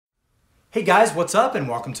Hey guys, what's up and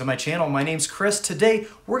welcome to my channel. My name's Chris. Today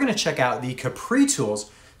we're going to check out the Capri Tools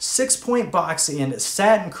 6-point box in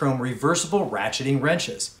SatinKrome reversible ratcheting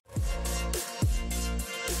wrenches.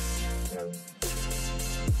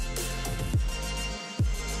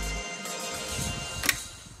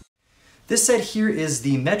 This set here is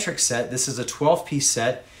the metric set. This is a 12-piece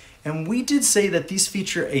set, and we did say that these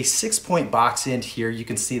feature a 6-point box end here. You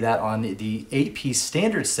can see that on the 8-piece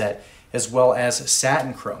standard set as well as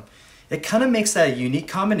SatinKrome. It kind of makes that a unique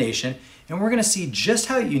combination, and we're going to see just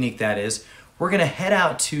how unique that is. We're going to head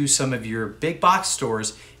out to some of your big box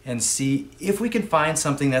stores and see if we can find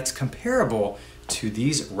something that's comparable to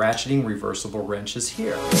these ratcheting reversible wrenches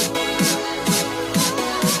here.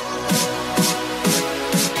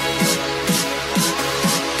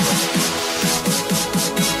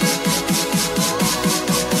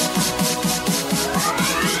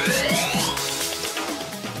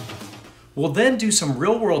 We'll then do some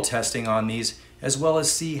real-world testing on these, as well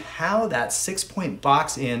as see how that 6-point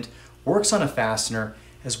box end works on a fastener,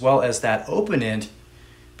 as well as that open end,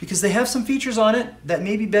 because they have some features on it that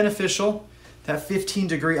may be beneficial, that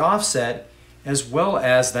 15-degree offset, as well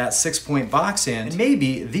as that 6-point box end. And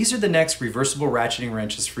maybe these are the next reversible ratcheting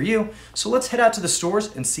wrenches for you. So let's head out to the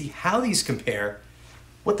stores and see how these compare,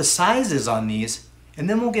 what the size is on these, and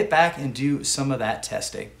then we'll get back and do some of that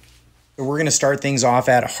testing. We're going to start things off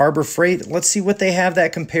at Harbor Freight. Let's see what they have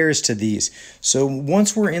that compares to these. So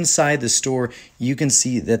once we're inside the store, you can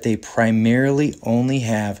see that they primarily only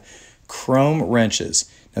have chrome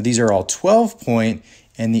wrenches. Now these are all 12-point,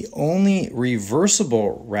 and the only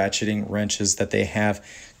reversible ratcheting wrenches that they have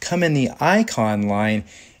come in the Icon line.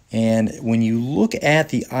 And when you look at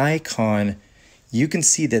the Icon, you can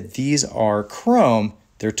see that these are chrome.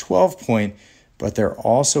 They're 12-point, but they're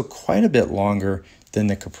also quite a bit longer than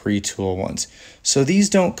the Capri tool ones. So these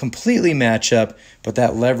don't completely match up, but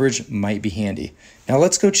that leverage might be handy. Now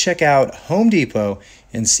let's go check out Home Depot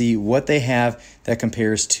and see what they have that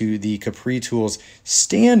compares to the Capri Tools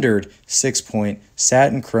standard 6-point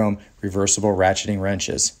SatinKrome reversible ratcheting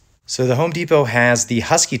wrenches. So the Home Depot has the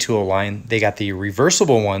Husky tool line. They got the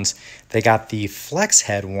reversible ones. They got the flex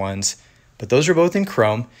head ones, but those are both in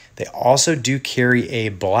chrome. They also do carry a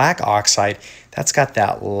black oxide that's got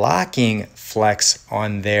that locking flex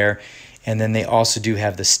on there. And then they also do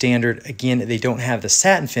have the standard. Again, they don't have the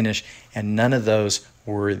satin finish, and none of those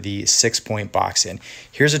were the 6-point box in.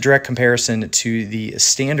 Here's a direct comparison to the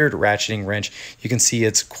standard ratcheting wrench. You can see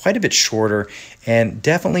it's quite a bit shorter, and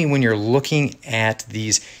definitely when you're looking at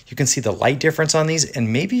these, you can see the light difference on these,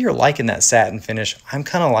 and maybe you're liking that satin finish. I'm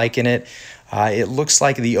kind of liking it. It looks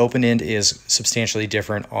like the open end is substantially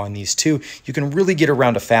different on these two. You can really get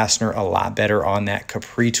around a fastener a lot better on that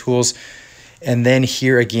Capri Tools. And then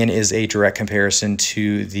here again is a direct comparison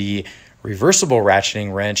to the reversible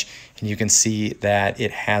ratcheting wrench. And you can see that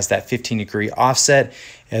it has that 15-degree offset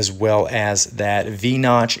as well as that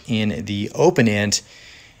V-notch in the open end.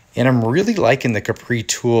 And I'm really liking the Capri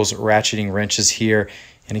Tools ratcheting wrenches here.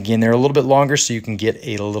 And again, they're a little bit longer, so you can get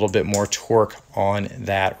a little bit more torque on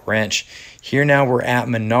that wrench. Here now we're at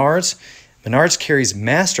Menards. Menards carries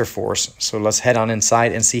Master Force, so let's head on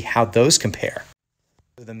inside and see how those compare.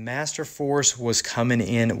 So the Master Force was coming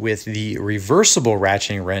in with the reversible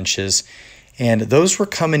ratcheting wrenches, and those were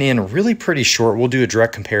coming in really pretty short. We'll do a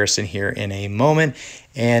direct comparison here in a moment.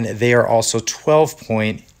 And they are also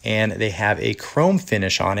 12-point, and they have a chrome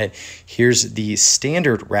finish on it. Here's the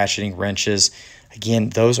standard ratcheting wrenches. Again,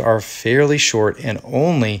 those are fairly short and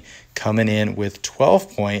only coming in with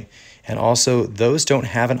 12-point, and also those don't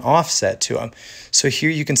have an offset to them. So here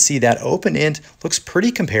you can see that open end looks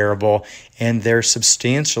pretty comparable, and they're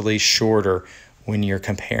substantially shorter when you're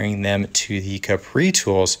comparing them to the Capri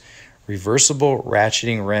Tools reversible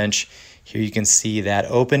ratcheting wrench. Here you can see that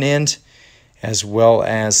open end as well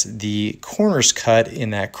as the corners cut in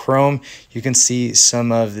that chrome. You can see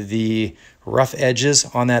some of the rough edges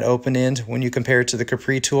on that open end when you compare it to the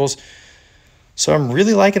Capri Tools. So I'm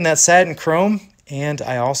really liking that SatinKrome, and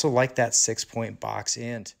I also like that 6-point box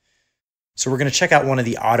end. So we're going to check out one of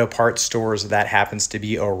the auto parts stores. That happens to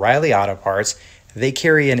be O'Reilly Auto Parts. They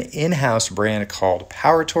carry an in-house brand called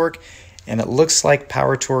Power Torque, and it looks like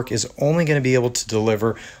Power Torque is only going to be able to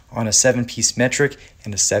deliver on a 7-piece metric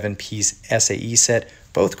and a 7-piece SAE set,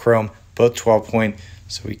 both chrome, both 12-point.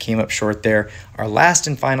 So we came up short there. Our last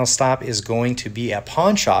and final stop is going to be a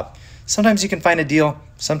pawn shop. Sometimes you can find a deal,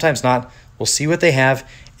 sometimes not. We'll see what they have.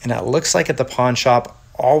 And it looks like at the pawn shop,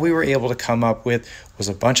 all we were able to come up with was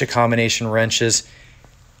a bunch of combination wrenches,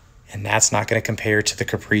 and that's not going to compare to the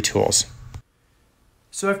Capri Tools.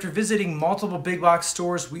 So after visiting multiple big box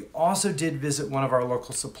stores, we also did visit one of our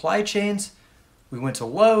local supply chains. We went to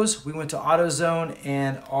Lowe's, we went to AutoZone,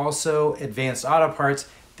 and also Advanced Auto Parts.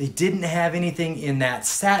 They didn't have anything in that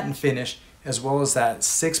satin finish, as well as that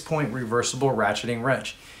 6-point reversible ratcheting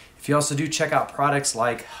wrench. If you also do check out products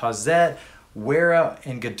like Hazet, Wera,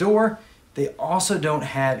 and Gador, they also don't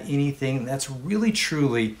have anything that's really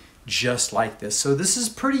truly just like this. So this is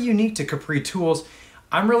pretty unique to Capri tools.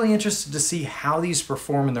 I'm really interested to see how these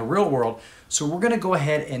perform in the real world. So we're gonna go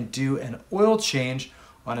ahead and do an oil change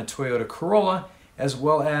on a Toyota Corolla, as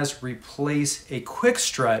well as replace a quick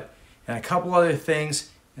strut and a couple other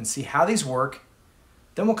things and see how these work.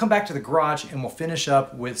 Then we'll come back to the garage and we'll finish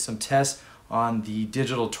up with some tests on the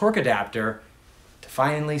digital torque adapter to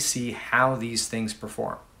finally see how these things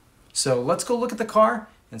perform. So let's go look at the car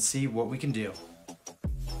and see what we can do.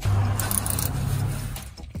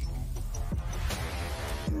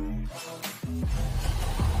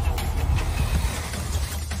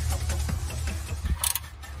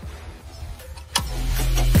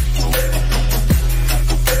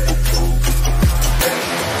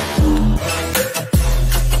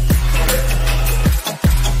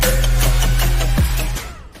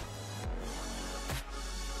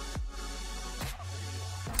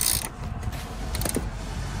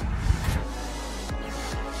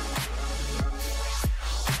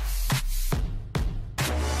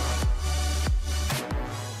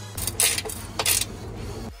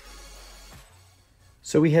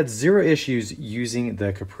 So we had 0 issues using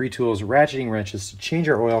the Capri Tools ratcheting wrenches to change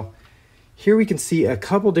our oil. Here we can see a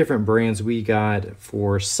couple different brands we got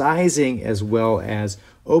for sizing, as well as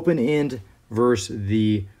open end versus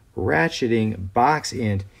the ratcheting box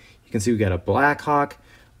end. You can see we got a Blackhawk,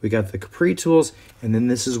 we got the Capri Tools, and then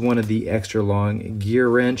this is one of the extra long gear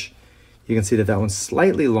wrench. You can see that that one's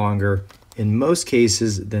slightly longer in most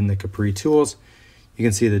cases than the Capri Tools. You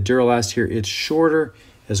can see the Duralast here, it's shorter,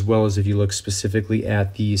 as well as if you look specifically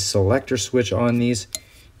at the selector switch on these,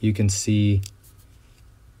 you can see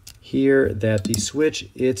here that the switch,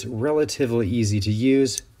 it's relatively easy to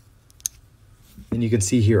use. And you can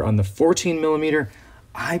see here on the 14mm,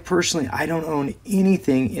 I don't own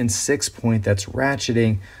anything in 6-point that's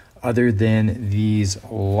ratcheting other than these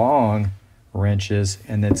long wrenches,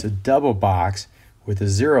 and that's a double box with a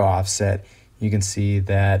 0 offset. You can see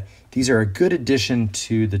that these are a good addition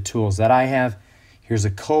to the tools that I have. Here's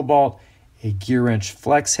a Cobalt, a gear wrench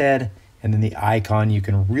flex head, and then the Icon. You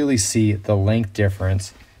can really see the length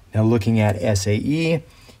difference. Now looking at SAE,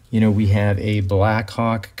 we have a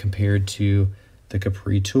Blackhawk compared to the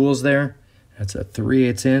Capri Tools there. That's a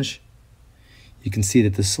 3/8 inch. You can see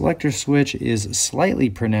that the selector switch is slightly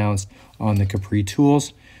pronounced on the Capri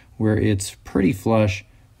Tools, where it's pretty flush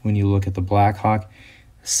when you look at the Blackhawk.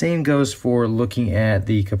 Same goes for looking at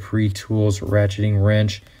the Capri Tools ratcheting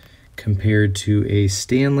wrench compared to a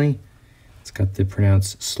Stanley. It's got the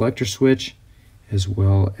pronounced selector switch, as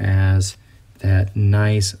well as that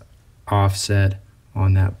nice offset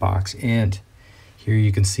on that box end. Here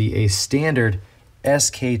you can see a standard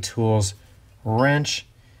SK Tools wrench,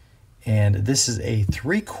 and this is a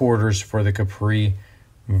 3/4 for the Capri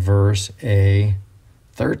versus a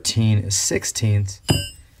 13/16.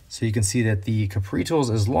 So you can see that the Capri Tools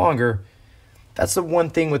is longer. That's the one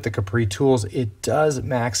thing with the Capri Tools, it does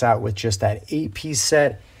max out with just that 8-piece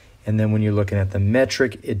set. And then when you're looking at the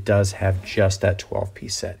metric, it does have just that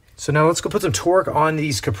 12-piece set. So now let's go put some torque on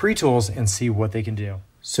these Capri Tools and see what they can do.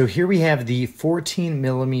 So here we have the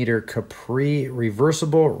 14mm Capri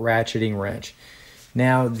reversible ratcheting wrench.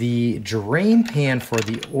 Now the drain pan for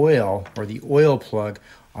the oil, or the oil plug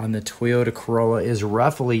on the Toyota Corolla, is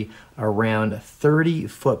roughly around 30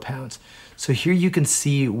 foot-pounds. So here you can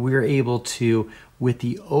see we're able to, with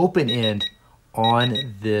the open end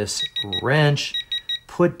on this wrench,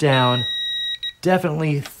 put down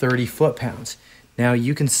definitely 30 foot-pounds. Now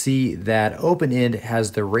you can see that open end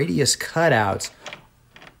has the radius cutouts,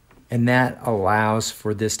 and that allows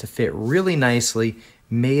for this to fit really nicely,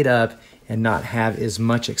 made up, and not have as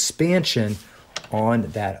much expansion on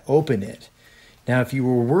that open end. Now if you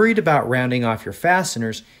were worried about rounding off your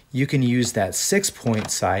fasteners, you can use that 6-point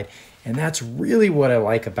side. And that's really what I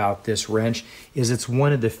like about this wrench, is it's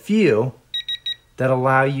one of the few that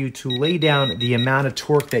allow you to lay down the amount of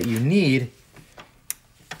torque that you need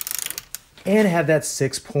and have that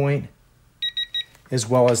 6-point as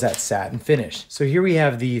well as that satin finish. So here we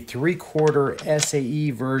have the 3/4 SAE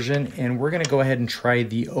version, and we're gonna go ahead and try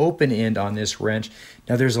the open end on this wrench.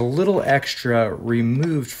 Now there's a little extra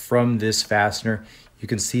removed from this fastener. You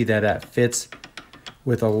can see that that fits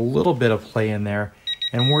with a little bit of play in there,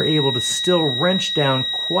 and we're able to still wrench down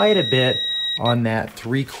quite a bit on that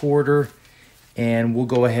 3/4, and we'll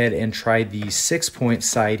go ahead and try the 6-point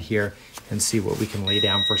side here and see what we can lay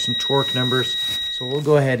down for some torque numbers. So we'll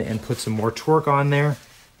go ahead and put some more torque on there.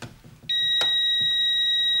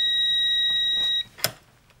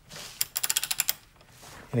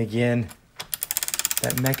 And again,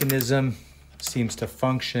 that mechanism seems to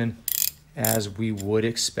function as we would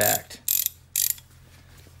expect.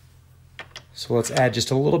 So let's add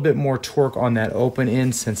just a little bit more torque on that open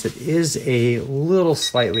end since it is a little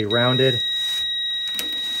slightly rounded.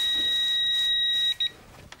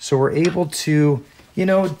 So we're able to,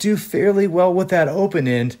 do fairly well with that open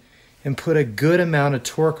end and put a good amount of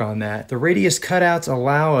torque on that. The radius cutouts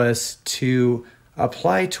allow us to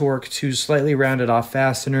apply torque to slightly rounded off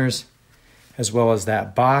fasteners, as well as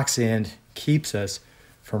that box end keeps us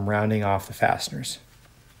from rounding off the fasteners.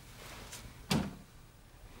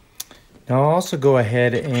 Now I'll also go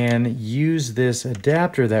ahead and use this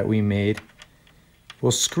adapter that we made.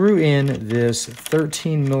 We'll screw in this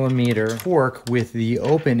 13mm torque with the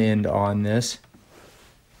open end on this.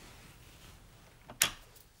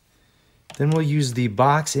 Then we'll use the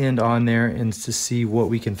box end on there and to see what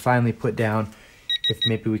we can finally put down, if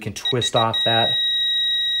maybe we can twist off that.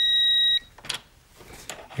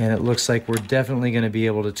 And it looks like we're definitely going to be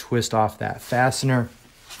able to twist off that fastener.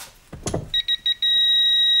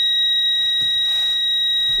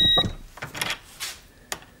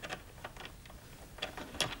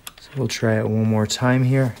 So we'll try it one more time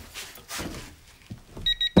here.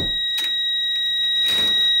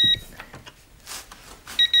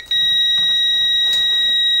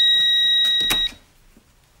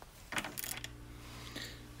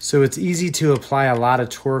 So it's easy to apply a lot of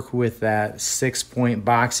torque with that 6-point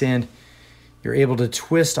box end. You're able to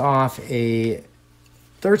twist off a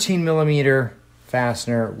 13mm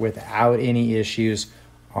fastener without any issues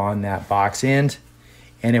on that box end.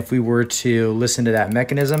 And if we were to listen to that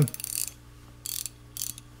mechanism,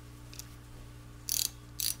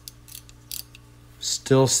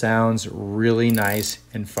 still sounds really nice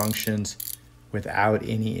and functions without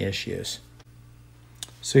any issues.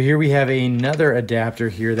 So here we have another adapter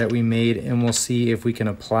here that we made, and we'll see if we can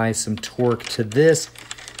apply some torque to this.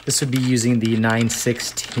 This would be using the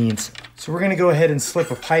 9/16. So we're going to go ahead and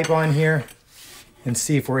slip a pipe on here and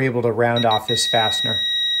see if we're able to round off this fastener.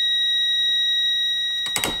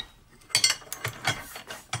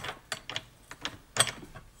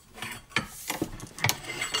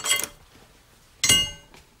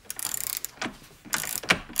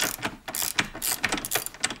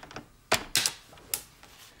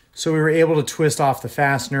 So we were able to twist off the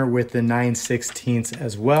fastener with the 9/16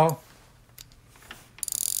 as well.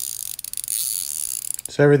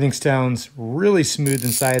 So everything sounds really smooth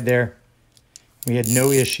inside there. We had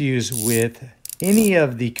no issues with any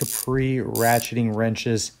of the Capri ratcheting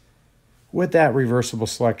wrenches with that reversible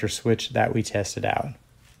selector switch that we tested out.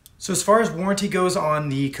 So as far as warranty goes on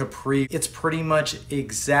the Capri, it's pretty much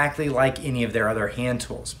exactly like any of their other hand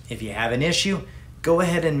tools. If you have an issue, go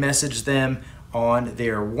ahead and message them on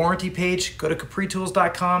their warranty page. Go to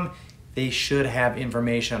capritools.com. They should have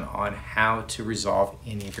information on how to resolve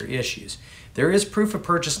any of your issues. There is proof of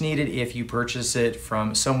purchase needed if you purchase it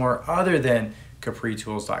from somewhere other than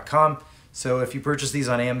capritools.com. So if you purchase these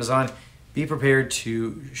on Amazon, be prepared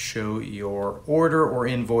to show your order or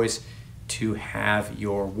invoice to have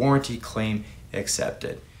your warranty claim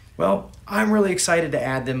accepted. Well, I'm really excited to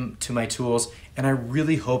add them to my tools, and I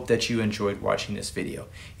really hope that you enjoyed watching this video.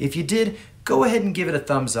 If you did, go ahead and give it a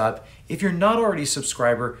thumbs up. If you're not already a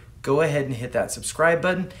subscriber, go ahead and hit that subscribe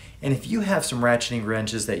button. And if you have some ratcheting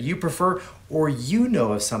wrenches that you prefer, or you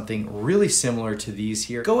know of something really similar to these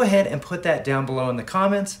here, go ahead and put that down below in the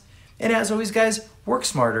comments. And as always, guys, work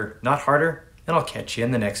smarter, not harder, and I'll catch you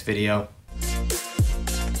in the next video.